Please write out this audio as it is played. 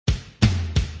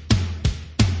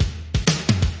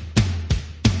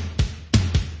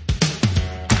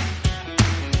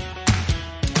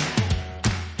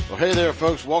Hey there,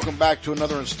 folks. Welcome back to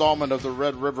another installment of the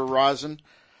Red River Rising.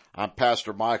 I'm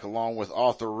Pastor Mike along with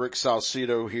author Rick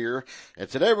Salcedo here. And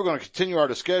today we're going to continue our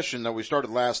discussion that we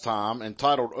started last time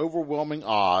entitled Overwhelming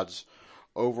Odds,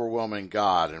 Overwhelming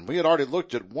God. And we had already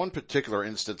looked at one particular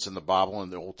instance in the Bible in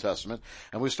the Old Testament.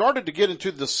 And we started to get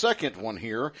into the second one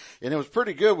here. And it was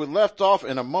pretty good. We left off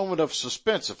in a moment of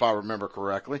suspense, if I remember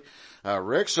correctly,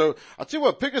 Rick. So I'll tell you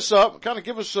what, pick us up, kind of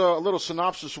give us a little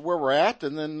synopsis of where we're at,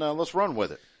 and then let's run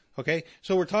with it. Okay,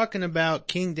 so we're talking about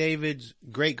King David's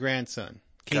great-grandson,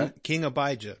 King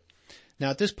Abijah. Now,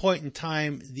 at this point in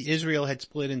time, Israel had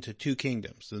split into two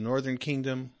kingdoms, the northern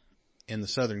kingdom and the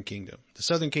southern kingdom. The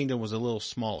southern kingdom was a little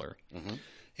smaller. Mm-hmm.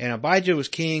 And Abijah was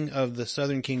king of the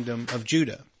southern kingdom of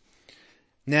Judah.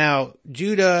 Now,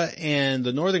 Judah and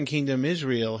the northern kingdom,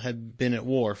 Israel, had been at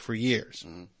war for years.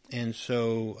 Mm-hmm. And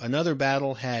so another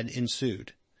battle had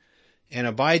ensued. And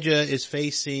Abijah is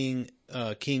facing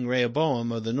King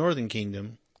Rehoboam of the northern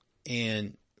kingdom,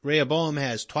 and Rehoboam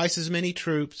has twice as many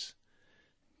troops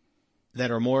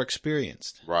that are more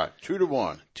experienced. Right.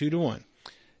 2-1. 2-1.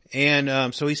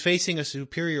 And so he's facing a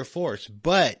superior force,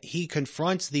 but he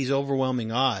confronts these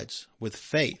overwhelming odds with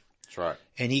faith. That's right.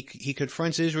 And he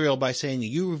confronts Israel by saying,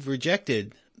 you've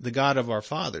rejected the God of our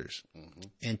fathers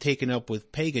and taken up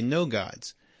with pagan no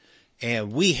gods.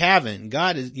 And we haven't.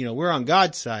 God is, we're on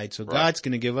God's side, so God's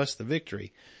going to give us the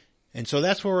victory. And so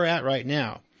that's where we're at right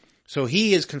now. So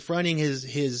he is confronting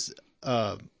his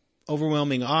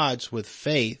overwhelming odds with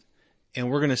faith,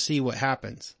 and we're going to see what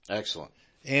happens. Excellent.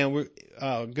 And we're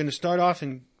going to start off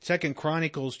in 2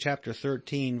 Chronicles chapter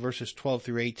 13, verses 12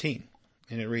 through 18.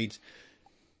 And it reads,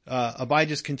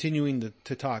 Abijah's continuing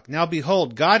to talk. Now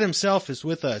behold, God himself is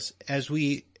with us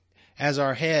as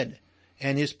our head,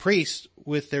 and his priests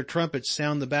with their trumpets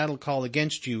sound the battle call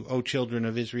against you, O children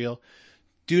of Israel.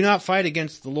 Do not fight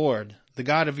against the Lord, the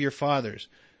God of your fathers,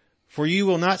 for you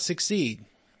will not succeed.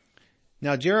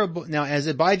 Now as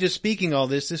Abijah's speaking all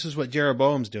this is what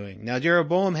Jeroboam's doing. Now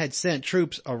Jeroboam had sent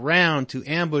troops around to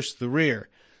ambush the rear,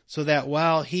 so that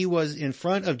while he was in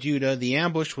front of Judah, the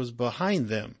ambush was behind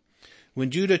them. When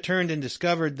Judah turned and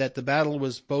discovered that the battle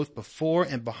was both before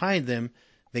and behind them,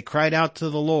 they cried out to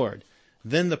the Lord.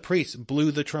 Then the priests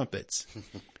blew the trumpets.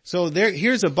 So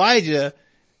here's Abijah,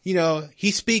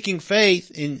 he's speaking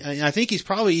faith, and I think he's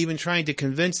probably even trying to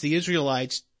convince the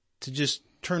Israelites to just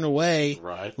turn away,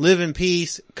 live in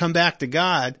peace, come back to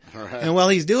God. Right. And while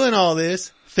he's doing all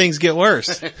this, things get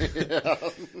worse. Yeah.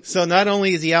 So not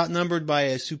only is he outnumbered by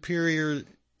a superior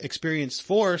experienced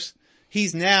force,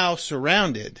 he's now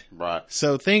surrounded. Right.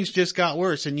 So things just got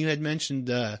worse. And you had mentioned,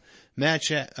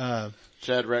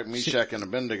 Shadrach, Meshach, and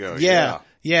Abednego. Yeah,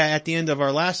 at the end of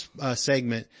our last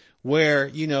segment, where,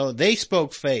 they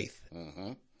spoke faith.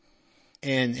 Mm-hmm.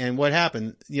 And what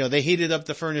happened? They heated up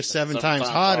the furnace seven times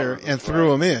hotter and threw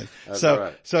them in.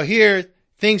 So here,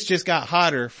 things just got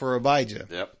hotter for Abijah.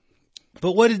 Yep.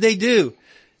 But what did they do?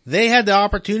 They had the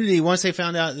opportunity, once they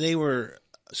found out they were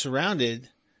surrounded,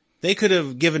 they could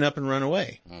have given up and run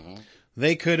away. Mm-hmm.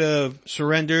 They could have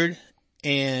surrendered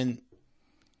and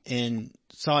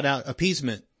sought out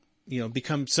appeasement,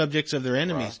 become subjects of their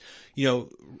enemies,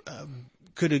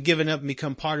 could have given up and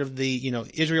become part of the,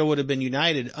 Israel would have been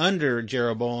united under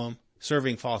Jeroboam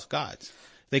serving false gods.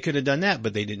 They could have done that,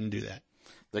 but they didn't do that.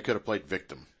 They could have played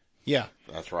victim. Yeah.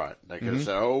 That's right. They could have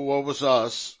said, oh, woe was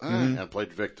us, and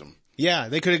played victim. Yeah,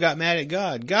 they could have got mad at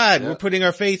God. God, we're putting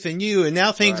our faith in you, and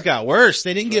now things got worse.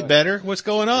 They didn't get better. What's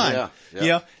going on?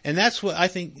 Yeah. And that's what I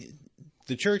think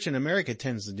the church in America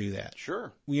tends to do that.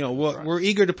 Sure. We're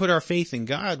eager to put our faith in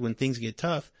God when things get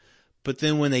tough, but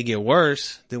then when they get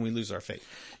worse, then we lose our faith.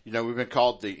 We've been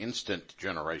called the instant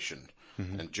generation.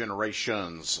 And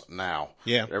generations now.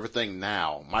 Yeah. Everything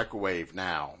now. Microwave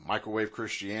now. Microwave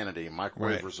Christianity.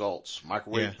 Microwave results.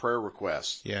 Microwave prayer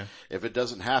requests. Yeah. If it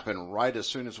doesn't happen right as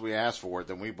soon as we ask for it,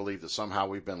 then we believe that somehow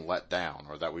we've been let down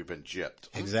or that we've been gypped.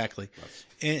 Exactly.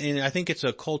 And I think it's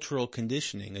a cultural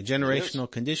conditioning, a generational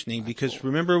conditioning, because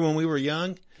remember when we were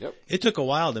young? Yep. It took a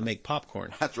while to make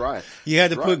popcorn. That's right. You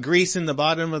had to put grease in the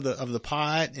bottom of the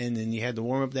pot, and then you had to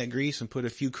warm up that grease and put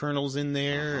a few kernels in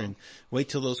there and wait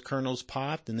till those kernels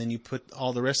popped, and then you put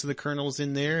all the rest of the kernels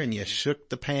in there and you shook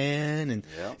the pan, and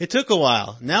it took a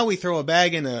while. Now we throw a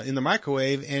bag in the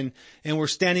microwave and we're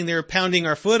standing there pounding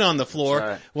our foot on the floor.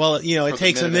 Right. Well, it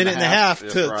takes a minute and a half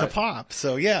to pop.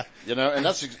 So yeah.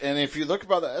 And if you look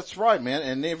about that, that's right, man.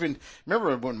 And even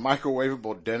remember when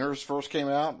microwavable dinners first came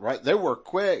out, right? They were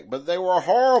quick. quick, but they were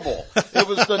horrible. It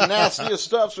was the nastiest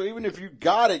stuff. So even if you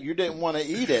got it, you didn't want to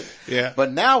eat it. Yeah.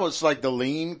 But now it's like the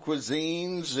lean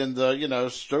cuisines and the,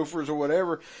 Stofers or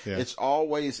whatever. Yeah. It's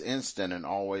always instant and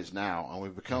always now. And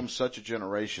we've become such a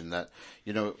generation that,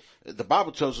 the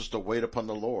Bible tells us to wait upon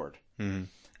the Lord. Mm-hmm.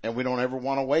 And we don't ever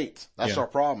want to wait. That's our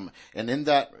problem. And in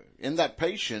that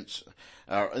patience,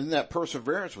 in that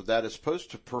perseverance with that, is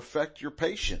supposed to perfect your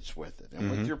patience with it.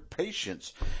 And with your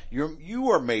patience,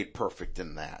 you are made perfect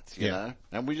in that, you know,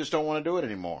 and we just don't want to do it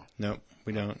anymore. No,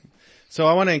 we don't. So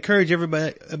I want to encourage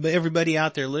everybody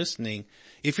out there listening.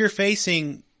 If you're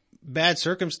facing bad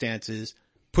circumstances,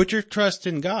 put your trust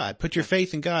in God, put your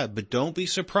faith in God, but don't be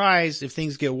surprised if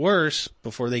things get worse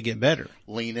before they get better.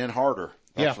 Lean in harder.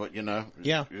 That's what,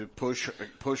 Yeah. Push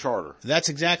harder. That's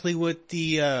exactly what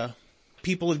the,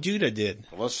 people of Judah did.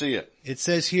 Well, let's see it. It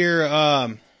says here,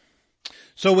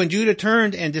 so when Judah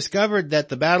turned and discovered that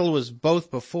the battle was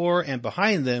both before and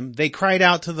behind them, they cried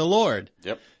out to the Lord.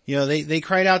 Yep. They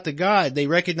cried out to God. They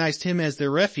recognized him as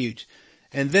their refuge.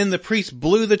 And then the priests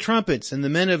blew the trumpets, and the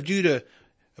men of Judah,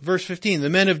 verse 15, the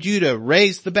men of Judah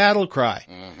raised the battle cry.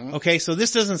 Mm-hmm. Okay, so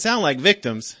this doesn't sound like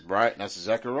victims. Right, that's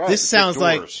exactly right. This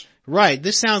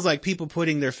sounds like people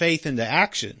putting their faith into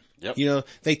action. Yep.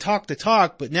 They talk the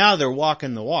talk, but now they're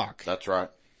walking the walk. That's right.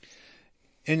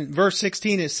 In verse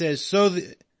 16 it says,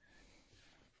 the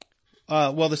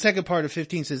second part of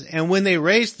 15 says, and when they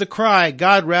raised the cry,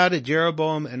 God routed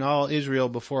Jeroboam and all Israel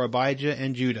before Abijah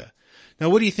and Judah. Now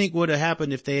what do you think would have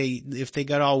happened if they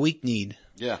got all weak-kneed?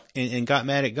 Yeah. And got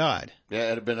mad at God? Yeah,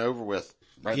 it'd have been over with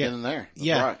right then and there. That's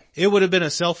right. It would have been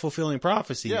a self-fulfilling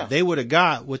prophecy. Yeah. They would have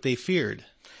got what they feared.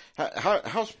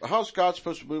 How's God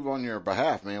supposed to move on your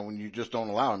behalf, man, when you just don't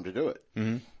allow him to do it?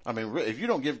 Mm-hmm. I mean, if you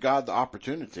don't give God the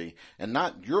opportunity, and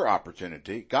not your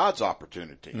opportunity, God's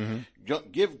opportunity,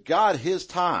 give God his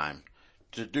time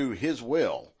to do his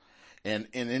will and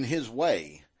in his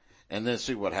way, and then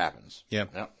see what happens. Yeah.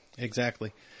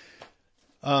 Exactly.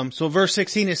 So verse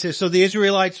 16 it says, so the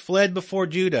Israelites fled before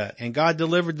Judah, and God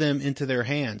delivered them into their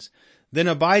hands. Then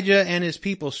Abijah and his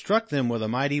people struck them with a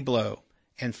mighty blow.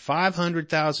 And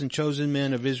 500,000 chosen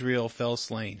men of Israel fell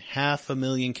slain,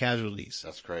 500,000 casualties.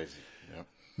 That's crazy. Yep.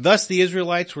 Thus the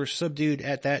Israelites were subdued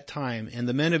at that time, and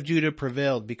the men of Judah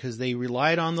prevailed because they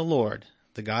relied on the Lord,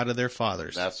 the God of their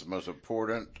fathers. That's the most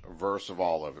important verse of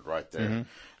all of it right there.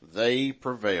 Mm-hmm. They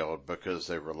prevailed because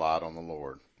they relied on the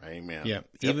Lord. Amen. Yeah.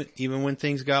 Yep. Even when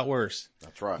things got worse.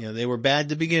 That's right. They were bad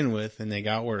to begin with, and they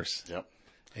got worse. Yep.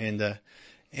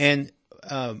 And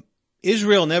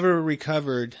Israel never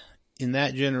recovered in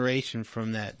that generation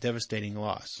from that devastating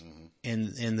loss. Mm-hmm.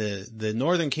 And the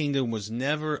northern kingdom was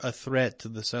never a threat to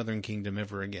the southern kingdom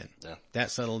ever again. Yeah.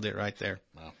 That settled it right there.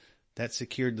 Wow. That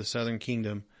secured the southern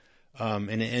kingdom,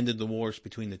 and it ended the wars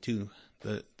between the two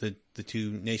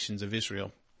nations of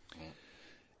Israel. Mm-hmm.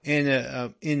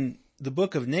 And, in the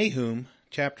book of Nahum,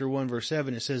 chapter 1 verse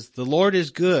 7, it says, the Lord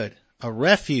is good, a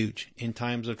refuge in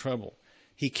times of trouble.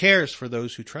 He cares for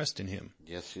those who trust in him.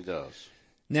 Yes, he does.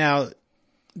 Now,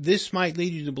 this might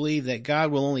lead you to believe that God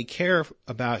will only care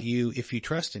about you if you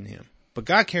trust in him. But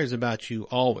God cares about you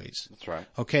always. That's right.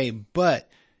 Okay, but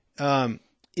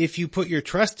if you put your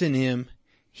trust in him,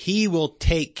 he will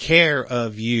take care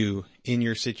of you in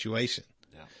your situation.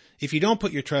 Yeah. If you don't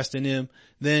put your trust in him,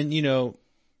 then,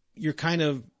 you're kind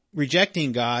of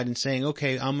rejecting God and saying,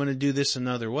 okay, I'm going to do this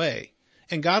another way.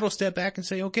 And God will step back and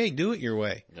say, okay, do it your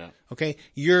way. Yeah. Okay.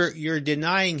 You're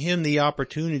denying him the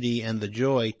opportunity and the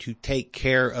joy to take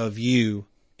care of you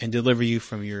and deliver you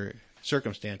from your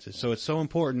circumstances. So it's so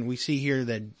important. We see here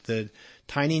that the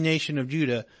tiny nation of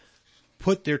Judah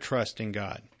put their trust in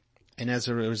God. And as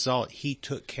a result, he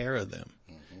took care of them.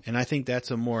 Mm-hmm. And I think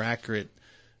that's a more accurate,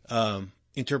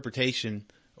 interpretation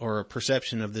or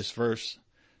perception of this verse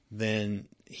than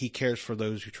he cares for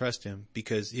those who trust him,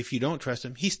 because if you don't trust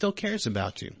him, he still cares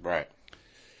about you. Right.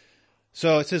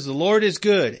 So it says the Lord is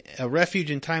good, a refuge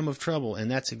in time of trouble.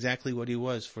 And that's exactly what he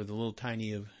was for the little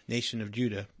tiny nation of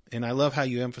Judah. And I love how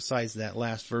you emphasize that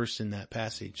last verse in that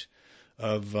passage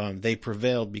of, they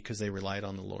prevailed because they relied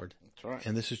on the Lord. That's right.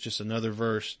 And this is just another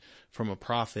verse from a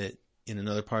prophet in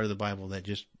another part of the Bible that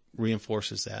just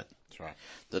reinforces that. That's right.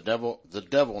 The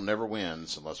devil never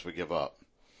wins unless we give up.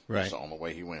 Right. That's the only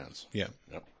way he wins. Yeah.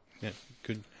 Yep. Yeah.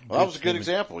 Good. Well, that was a good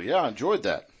example. Yeah, I enjoyed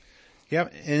that.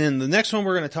 Yep. And then the next one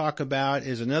we're going to talk about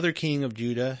is another king of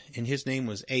Judah, and his name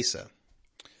was Asa.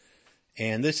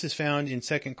 And this is found in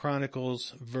 2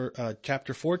 Chronicles,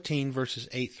 chapter 14, verses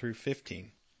 8 through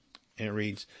 15. And it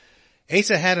reads,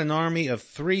 Asa had an army of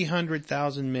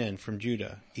 300,000 men from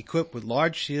Judah, equipped with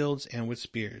large shields and with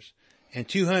spears, and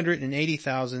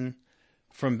 280,000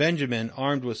 from Benjamin,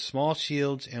 armed with small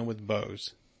shields and with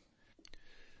bows.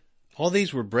 All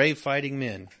these were brave fighting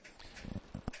men.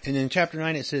 And in chapter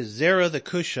 9 it says, Zerah the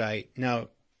Cushite. Now,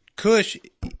 Cush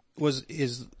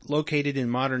is located in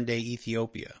modern day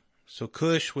Ethiopia. So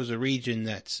Cush was a region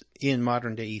that's in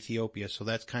modern day Ethiopia. So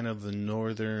that's kind of the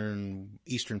northern,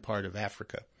 eastern part of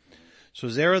Africa. So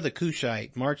Zerah the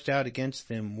Cushite marched out against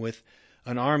them with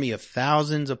an army of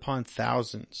thousands upon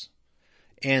thousands.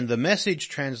 And the Message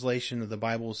translation of the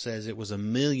Bible says it was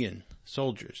 1,000,000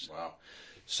 soldiers. Wow.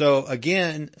 So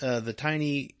again, the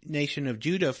tiny nation of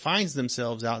Judah finds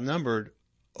themselves outnumbered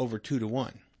over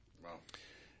 2-1. Wow.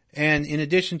 And in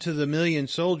addition to the 1,000,000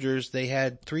 soldiers, they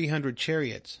had 300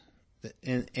 chariots.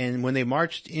 And when they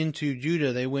marched into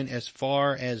Judah, they went as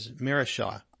far as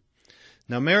Mareshah.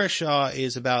 Now Mareshah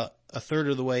is about a third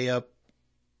of the way up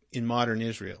in modern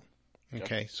Israel.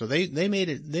 Okay. So they made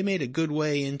a good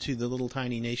way into the little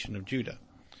tiny nation of Judah.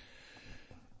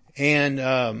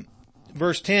 And,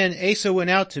 verse 10, Asa went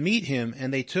out to meet him,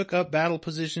 and they took up battle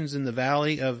positions in the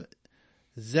valley of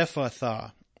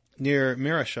Zephathah, near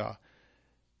Mareshah.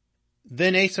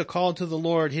 Then Asa called to the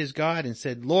Lord his God and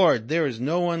said, Lord, there is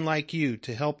no one like you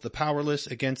to help the powerless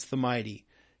against the mighty.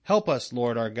 Help us,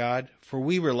 Lord our God, for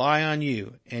we rely on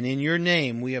you, and in your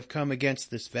name we have come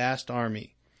against this vast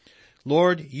army.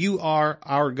 Lord, you are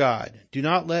our God. Do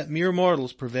not let mere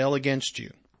mortals prevail against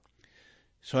you.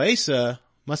 So Asa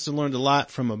must have learned a lot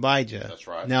from Abijah. That's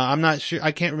right. Now, I'm not sure,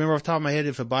 I can't remember off the top of my head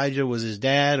if Abijah was his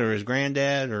dad or his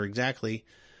granddad or exactly.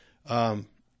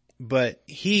 But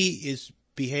he is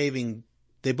behaving,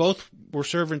 they both were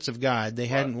servants of God. They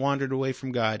hadn't wandered away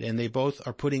from God, and they both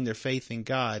are putting their faith in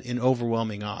God in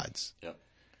overwhelming odds. Yep.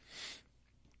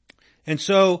 And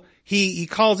so he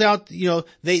calls out,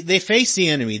 they face the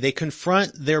enemy. They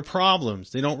confront their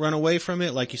problems. They don't run away from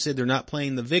it. Like you said, they're not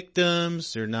playing the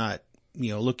victims. They're not,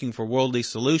 looking for worldly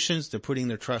solutions. They're putting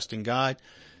their trust in God.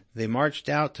 They marched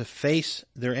out to face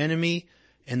their enemy,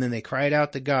 and then they cried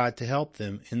out to God to help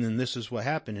them. And then this is what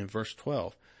happened in verse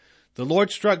 12. The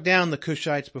Lord struck down the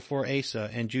Cushites before Asa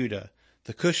and Judah.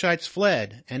 The Cushites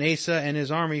fled, and Asa and his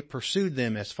army pursued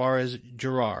them as far as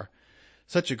Gerar.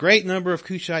 Such a great number of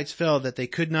Cushites fell that they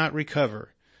could not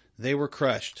recover. They were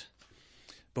crushed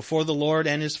before the Lord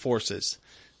and his forces.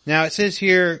 Now it says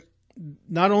here,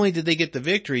 not only did they get the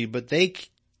victory, but they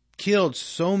killed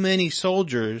so many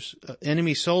soldiers,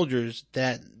 enemy soldiers,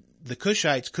 that the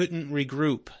Cushites couldn't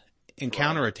regroup and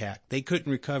counterattack. They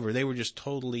couldn't recover. They were just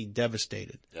totally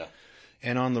devastated. Yeah.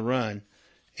 And on the run.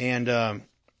 And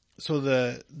so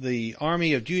the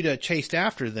army of Judah chased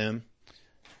after them.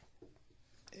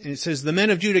 And it says, the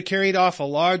men of Judah carried off a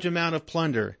large amount of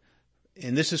plunder.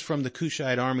 And this is from the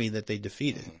Cushite army that they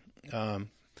defeated. And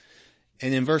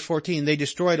in verse 14, they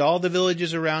destroyed all the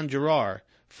villages around Gerar,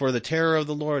 for the terror of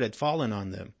the Lord had fallen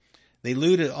on them. They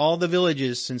looted all the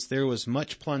villages, since there was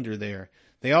much plunder there.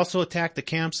 They also attacked the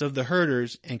camps of the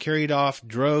herders and carried off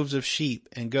droves of sheep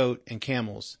and goat and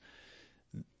camels.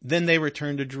 Then they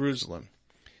returned to Jerusalem.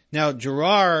 Now,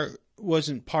 Gerar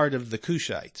wasn't part of the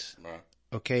Cushites. Right.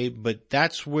 Okay, but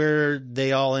that's where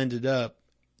they all ended up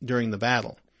during the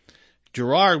battle.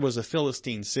 Gerar was a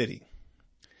Philistine city.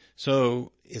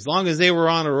 So as long as they were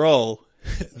on a roll,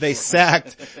 they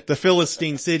sacked the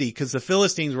Philistine city, because the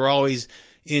Philistines were always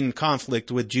in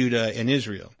conflict with Judah and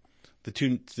Israel,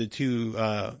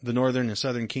 the northern and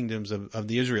southern kingdoms of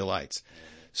the Israelites.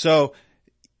 So,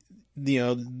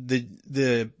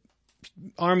 the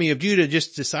army of Judah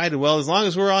just decided, well, as long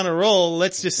as we're on a roll,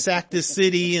 let's just sack this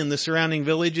city and the surrounding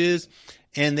villages.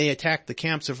 And they attacked the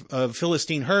camps of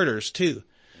Philistine herders too.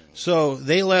 So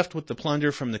they left with the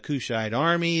plunder from the Cushite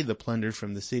army, the plunder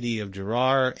from the city of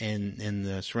Gerar and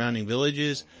the surrounding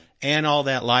villages, and all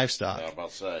that livestock. Yeah, I'm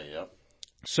about to say, yep.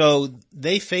 So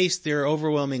they faced their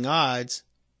overwhelming odds,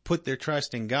 put their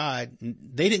trust in God.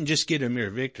 They didn't just get a mere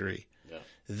victory. Yeah.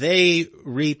 They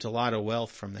reaped a lot of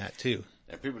wealth from that too.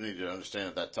 And people need to understand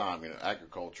at that time,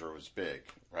 agriculture was big,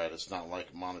 right? It's not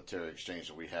like monetary exchange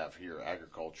that we have here.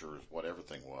 Agriculture is what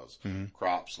everything was. Mm-hmm.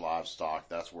 Crops, livestock,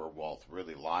 that's where wealth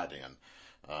really lied in.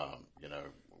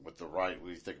 With the right,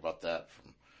 we think about that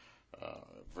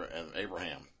and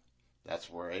Abraham. That's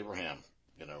where Abraham,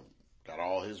 got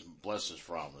all his blessings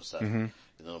from, is that,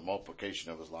 the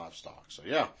multiplication of his livestock. So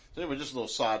yeah, anyway, just a little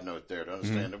side note there to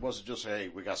understand. It wasn't just, hey,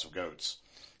 we got some goats.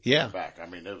 Yeah. Back. I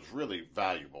mean, it was really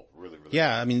valuable, really yeah,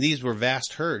 valuable. I mean, these were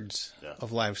vast herds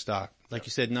of livestock. Like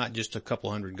you said, not just a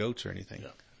couple hundred goats or anything.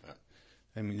 Yeah.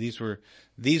 I mean, these were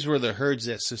the herds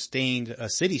that sustained a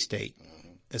city-state,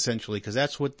 essentially, because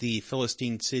that's what the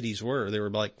Philistine cities were. There were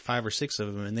like 5 or 6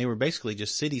 of them, and they were basically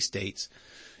just city-states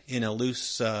in a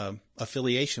loose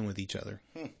affiliation with each other.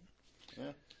 Yeah.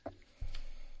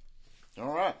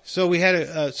 All right. So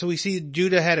we see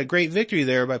Judah had a great victory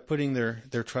there by putting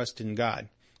their trust in God.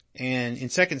 And in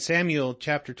 2 Samuel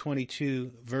chapter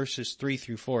 22 verses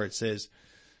 3-4, it says,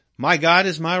 "My God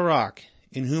is my rock,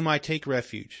 in whom I take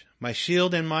refuge, my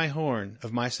shield and my horn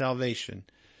of my salvation.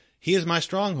 He is my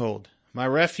stronghold, my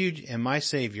refuge and my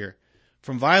savior.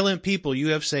 From violent people you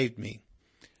have saved me.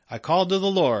 I called to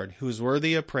the Lord, who is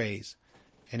worthy of praise,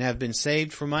 and have been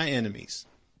saved from my enemies."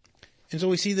 And so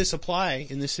we see this apply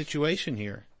in this situation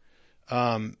here.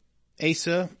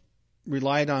 Asa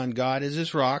relied on God as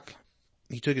his rock.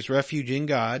 He took his refuge in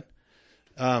God.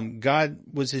 God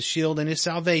was his shield and his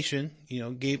salvation.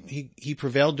 He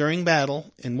prevailed during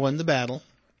battle and won the battle,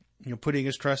 putting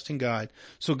his trust in God.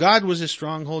 So God was his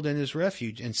stronghold and his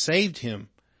refuge and saved him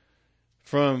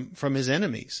from his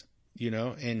enemies,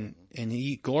 and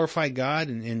he glorified God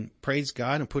and praised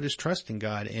God and put his trust in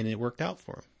God, and it worked out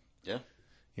for him.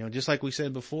 Yeah. Just like we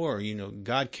said before,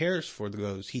 God cares for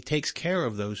those. He takes care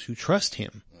of those who trust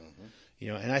him.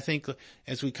 Mm-hmm. And I think,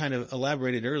 as we kind of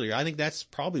elaborated earlier, I think that's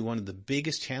probably one of the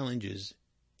biggest challenges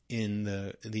in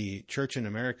the church in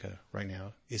America right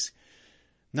now, is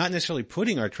not necessarily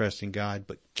putting our trust in God,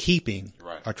 but keeping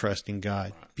our trust in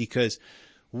God. Right. Because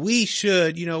we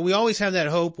should, we always have that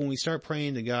hope when we start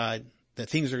praying to God that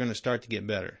things are going to start to get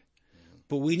better. Mm-hmm.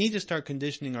 But we need to start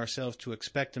conditioning ourselves to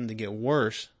expect them to get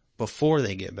worse before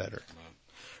they get better.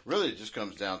 Really, it just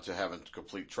comes down to having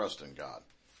complete trust in God.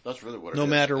 That's really what it is. No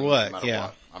matter what. No matter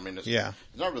what. I mean, it's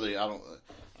not really, I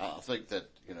think that,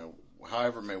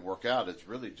 however it may work out, it's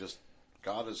really just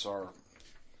God is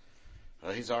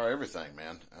He's our everything,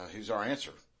 man. He's our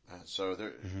answer. So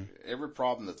every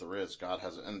problem that there is, God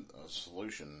has a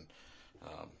solution.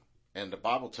 And the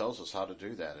Bible tells us how to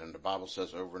do that. And the Bible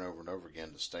says over and over and over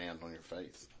again to stand on your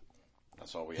faith.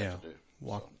 That's all we have to do.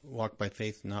 Walk by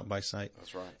faith, not by sight.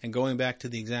 That's right. And going back to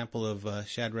the example of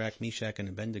Shadrach, Meshach, and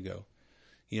Abednego,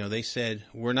 they said,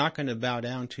 we're not going to bow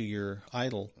down to your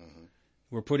idol. Mm-hmm.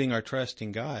 We're putting our trust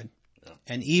in God. Yeah.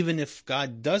 And even if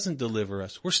God doesn't deliver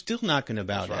us, we're still not going to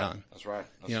bow down. That's right.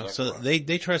 So right.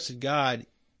 They trusted God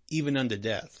even unto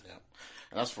death. Yeah.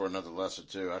 And that's for another lesson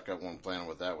too. I've got one planned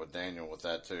with Daniel with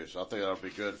that too. So I think that'll be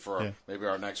good for maybe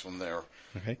our next one there.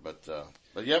 Okay. But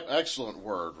yep, excellent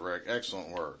word, Rick.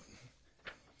 Excellent word.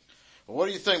 Well, what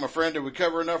do you think, my friend? Did we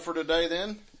cover enough for today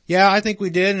then? Yeah, I think we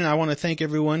did. And I want to thank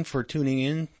everyone for tuning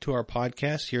in to our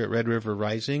podcast here at Red River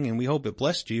Rising. And we hope it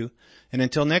blessed you. And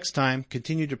until next time,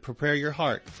 continue to prepare your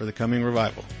heart for the coming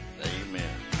revival.